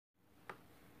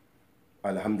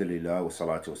Alhamdulillah wa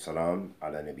salatu wa salam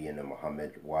ala nabiyyina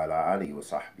Muhammad wa ala alihi wa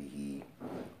sahbihi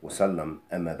wa sallam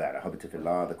amma ba'd.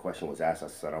 Alhamdulillah, the question was asked,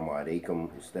 Assalamu alaikum,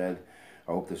 Ustad.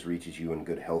 I hope this reaches you in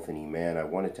good health and iman. I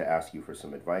wanted to ask you for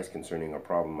some advice concerning a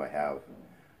problem I have.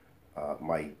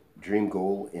 My dream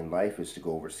goal in life is to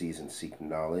go overseas and seek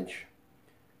knowledge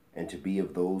and to be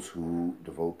of those who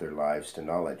devote their lives to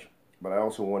knowledge. But I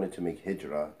also wanted to make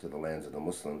hijra to the lands of the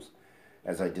Muslims,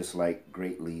 as I dislike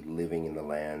greatly living in the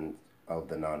land of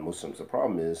the non-Muslims. The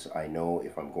problem is, I know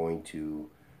if I'm going to,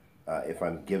 if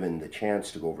I'm given the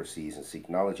chance to go overseas and seek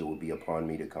knowledge, it would be upon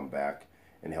me to come back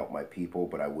and help my people,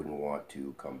 but I wouldn't want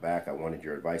to come back. I wanted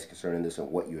your advice concerning this and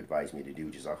what you advised me to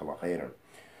do. Jazakallah khairan.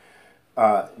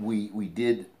 We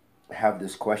did have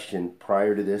this question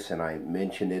prior to this, and I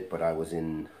mentioned it, but I was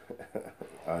in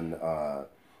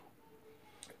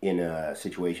in a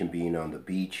situation being on the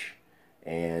beach,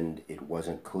 and it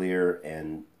wasn't clear,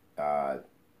 and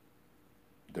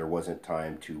there wasn't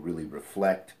time to really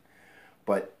reflect.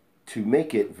 But to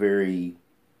make it very,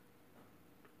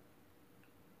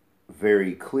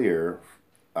 very clear,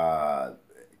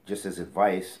 just as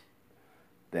advice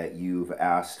that you've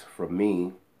asked from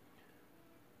me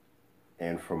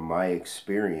and from my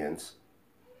experience,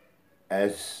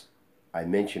 as I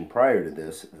mentioned prior to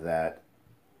this, that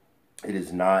it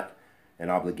is not an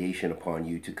obligation upon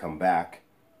you to come back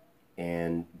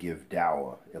and give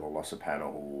da'wah ila Allah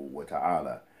subhanahu wa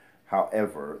ta'ala.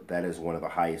 However, that is one of the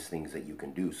highest things that you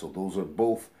can do. So those are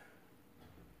both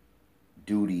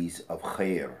duties of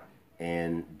khair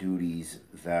and duties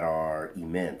that are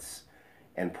immense.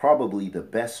 And probably the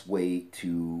best way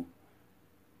to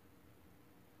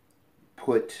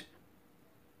put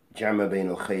jama bain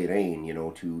al khairain,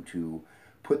 to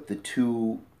put the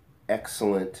two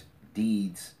excellent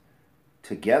deeds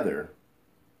together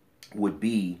would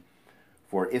be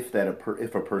for if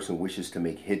a person wishes to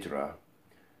make hijrah,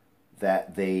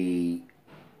 that they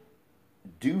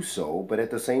do so, but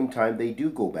at the same time they do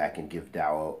go back and give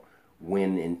da'wah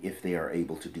when and if they are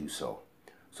able to do so.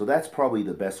 So that's probably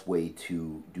the best way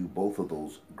to do both of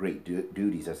those great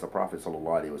duties. As the Prophet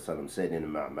ﷺ said,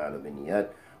 إِنَّمَا أَعْمَالُ بِالنِّيَّاتِ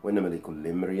وَإِنَّمَا لِكُلِّ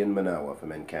امْرِئٍ مَا نَوَى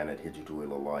فَمَنْ كَانَتْ هِجْرَتُهُ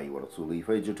إِلَى اللَّهِ وَرَسُولِهِ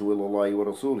فَهِجْرَتُهُ إِلَى اللَّهِ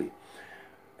وَرَسُولِهِ.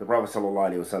 The Prophet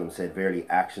ﷺ said, verily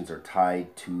actions are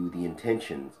tied to the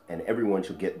intentions, and everyone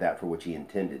shall get that for which he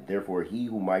intended. Therefore, he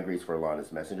who migrates for Allah and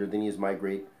His Messenger, then he is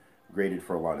migrated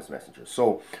for Allah and His Messenger.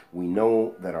 So we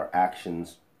know that our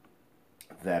actions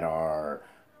are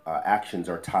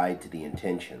tied to the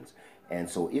intentions. And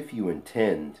so if you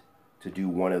intend to do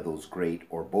one of those great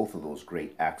or both of those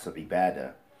great acts of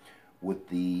ibadah with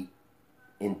the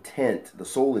intent, the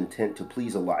sole intent to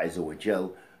please Allah Azza wa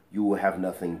Jal, you will have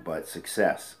nothing but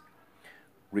success,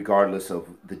 regardless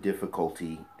of the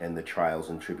difficulty and the trials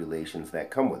and tribulations that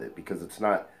come with it, because it's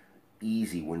not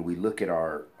easy. When we look at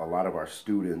a lot of our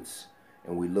students,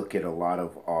 and we look at a lot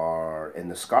of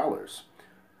the scholars,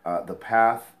 the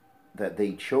path that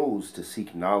they chose to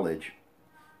seek knowledge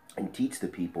and teach the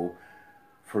people,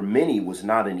 for many was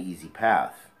not an easy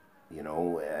path. And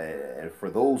for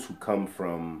those who come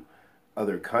from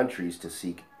other countries to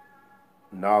seek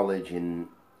knowledge in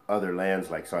other lands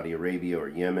like Saudi Arabia or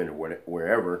Yemen or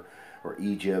wherever, or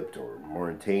Egypt or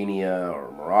Mauritania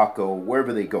or Morocco,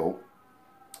 wherever they go,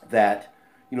 that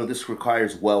this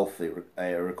requires wealth. It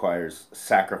requires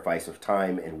sacrifice of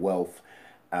time and wealth,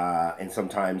 and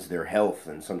sometimes their health,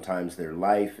 and sometimes their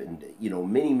life, and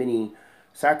many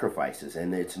sacrifices.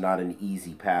 And it's not an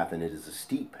easy path, and it is a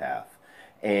steep path.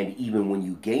 And even when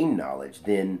you gain knowledge,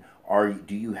 then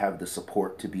do you have the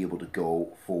support to be able to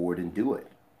go forward and do it?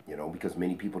 Because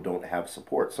many people don't have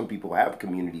support. Some people have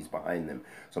communities behind them.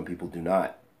 Some people do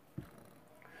not.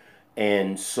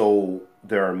 And so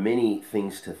there are many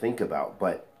things to think about.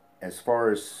 But as far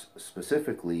as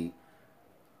specifically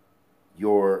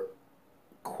your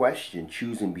question,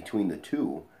 choosing between the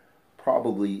two,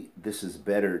 probably this is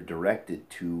better directed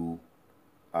to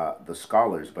the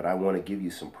scholars. But I want to give you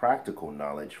some practical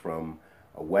knowledge from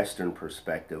a Western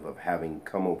perspective of having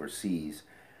come overseas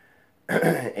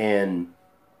and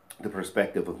the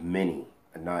perspective of many,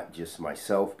 and not just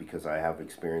myself, because I have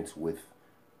experience with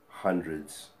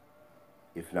hundreds,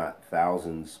 if not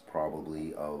thousands,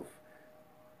 probably, of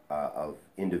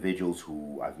individuals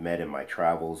who I've met in my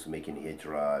travels making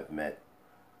hijrah. I've met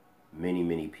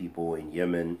many people in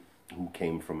Yemen who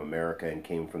came from America and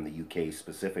came from the UK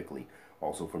specifically,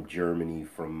 also from Germany,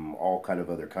 from all kind of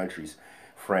other countries,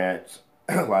 France,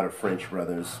 a lot of French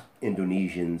brothers,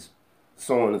 Indonesians,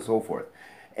 so on and so forth.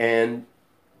 And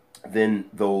then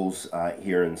those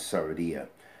here in Saudi.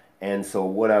 And so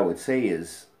what I would say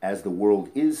is, as the world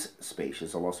is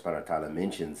spacious, Allah subhanahu wa ta'ala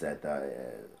mentions that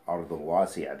Ardul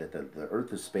Wasi'ah, that the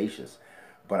earth is spacious.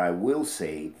 But I will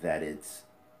say that it's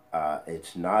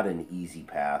not an easy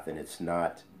path, and it's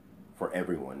not for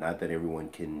everyone. Not that everyone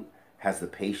has the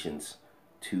patience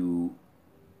to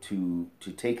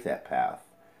take that path.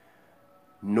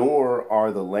 Nor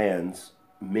are the lands,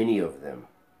 many of them,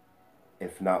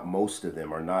 if not most of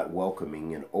them, are not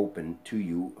welcoming and open to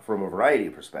you from a variety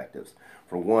of perspectives.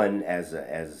 For one, as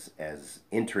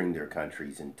entering their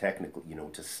countries, and technically,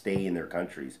 to stay in their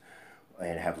countries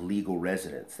and have legal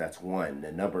residence. That's one.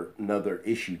 Another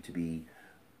issue to be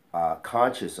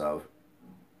conscious of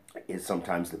is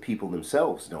sometimes the people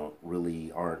themselves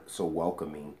aren't so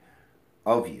welcoming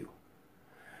of you.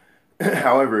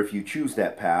 However, if you choose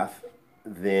that path,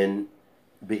 then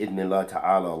bi'idhnillah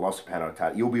ta'ala, Allah subhanahu wa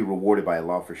ta'ala, you'll be rewarded by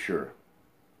Allah for sure,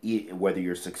 whether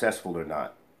you're successful or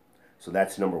not. So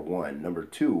that's number one. Number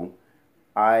two,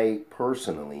 I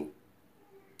personally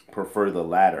prefer the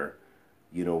latter,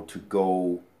 to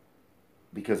go,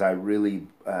 because I really,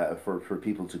 for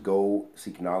people to go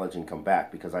seek knowledge and come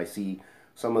back, because I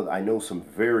know some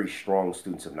very strong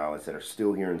students of knowledge that are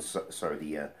still here in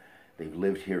Sardia. They've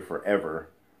lived here forever,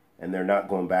 and they're not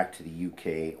going back to the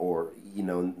UK, or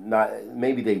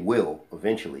maybe they will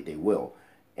eventually. They will,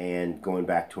 and going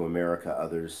back to America.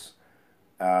 Others,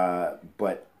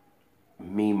 but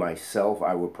me myself,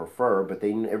 I would prefer. But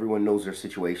everyone knows their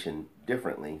situation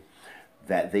differently.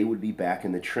 That they would be back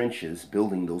in the trenches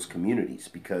building those communities,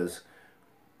 because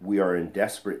we are in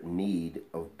desperate need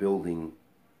of building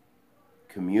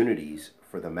communities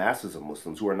for the masses of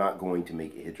Muslims who are not going to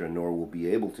make Hijra, nor will be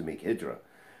able to make Hijra.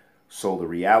 So the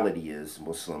reality is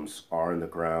Muslims are on the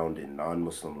ground in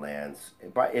non-Muslim lands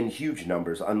in huge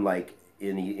numbers, unlike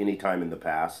any time in the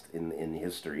past in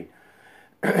history.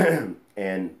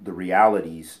 And the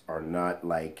realities are not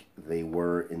like they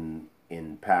were in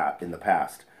the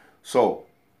past. So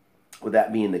with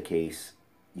that being the case,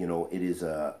 it is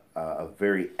a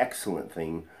very excellent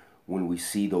thing when we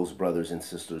see those brothers and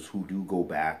sisters who do go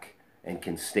back and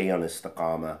can stay on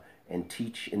istiqamah and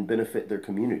teach and benefit their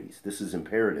communities. This is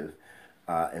imperative,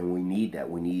 and we need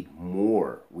that. We need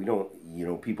more. We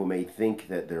don't, people may think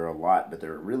that there are a lot, but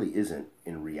there really isn't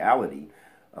in reality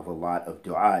of a lot of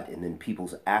du'at, and then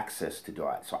people's access to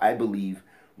du'at. So I believe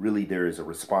really there is a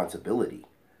responsibility,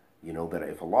 that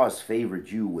if Allah has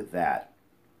favored you with that,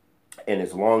 and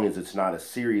as long as it's not a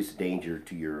serious danger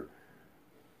to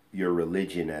your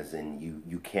religion, as in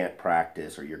you can't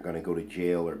practice, or you're going to go to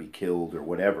jail or be killed or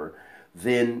whatever,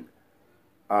 then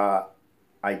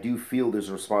I do feel there's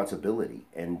a responsibility.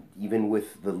 And even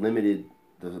with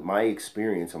my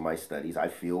experience and my studies, I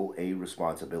feel a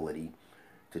responsibility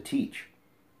to teach,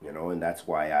 and that's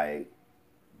why I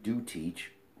do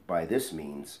teach by this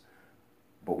means.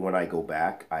 But when I go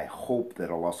back, I hope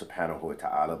that Allah subhanahu wa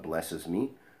ta'ala blesses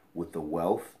me with the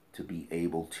wealth to be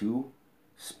able to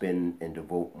spend and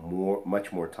devote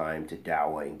much more time to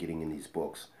da'wah and getting in these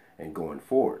books and going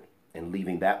forward and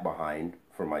leaving that behind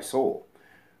for my soul.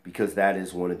 Because that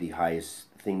is one of the highest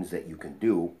things that you can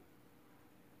do,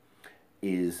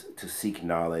 is to seek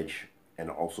knowledge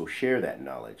and also share that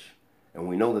knowledge. And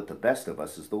we know that the best of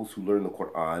us is those who learn the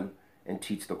Quran and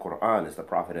teach the Quran. As the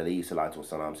Prophet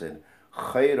ﷺ said,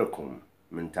 خَيْرَكُمْ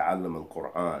مِنْ تَعَلَّمَ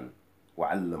الْقُرْآنِ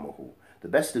وَعَلَّمَهُ. The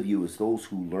best of you is those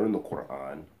who learn the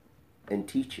Quran and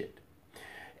teach it.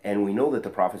 And we know that the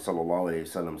Prophet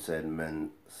ﷺ said, مَنْ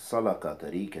سَلَكَ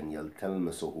طَرِيقًا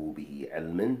يَلْتَلْمَسُهُ بِهِ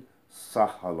عِلْمٍ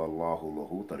سَهَّلَ اللَّهُ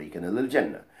لَهُ طَرِيقًا إِلَى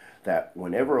الْجَنَّةِ. That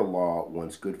whenever Allah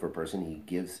wants good for a person, He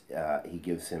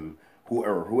gives him,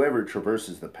 whoever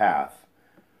traverses the path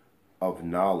of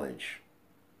knowledge,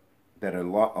 that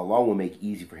Allah will make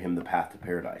easy for him the path to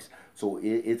paradise. So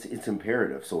it's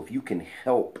imperative. So if you can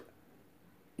help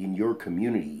in your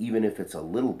community, even if it's a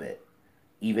little bit,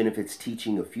 even if it's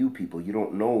teaching a few people, you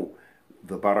don't know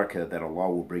the barakah that Allah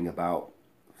will bring about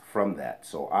from that.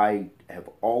 So I have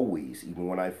always, even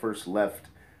when I first left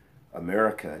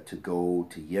America to go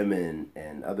to Yemen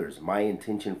and others, my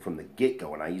intention from the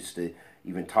get-go, and I used to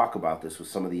even talk about this with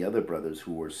some of the other brothers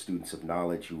who were students of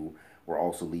knowledge who were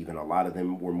also leaving. A lot of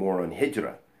them were more on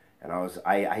Hijra. And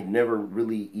I never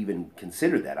really even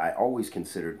considered that. I always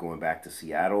considered going back to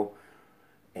Seattle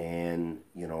and,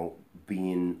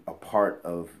 being a part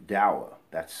of Dawah.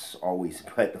 That's always,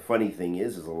 but the funny thing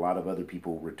is a lot of other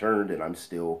people returned, and I'm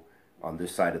still on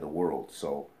this side of the world.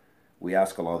 So we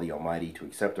ask Allah the Almighty to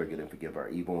accept our good and forgive our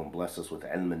evil, and bless us with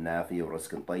ilman nafi wa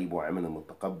rizqan tayyib wa amalan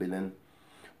mutaqabbilan.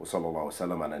 Wa sallallahu wa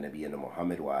sallam ala nabiyyina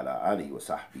Muhammad wa ala alihi wa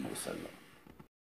sahbihi wa sallam.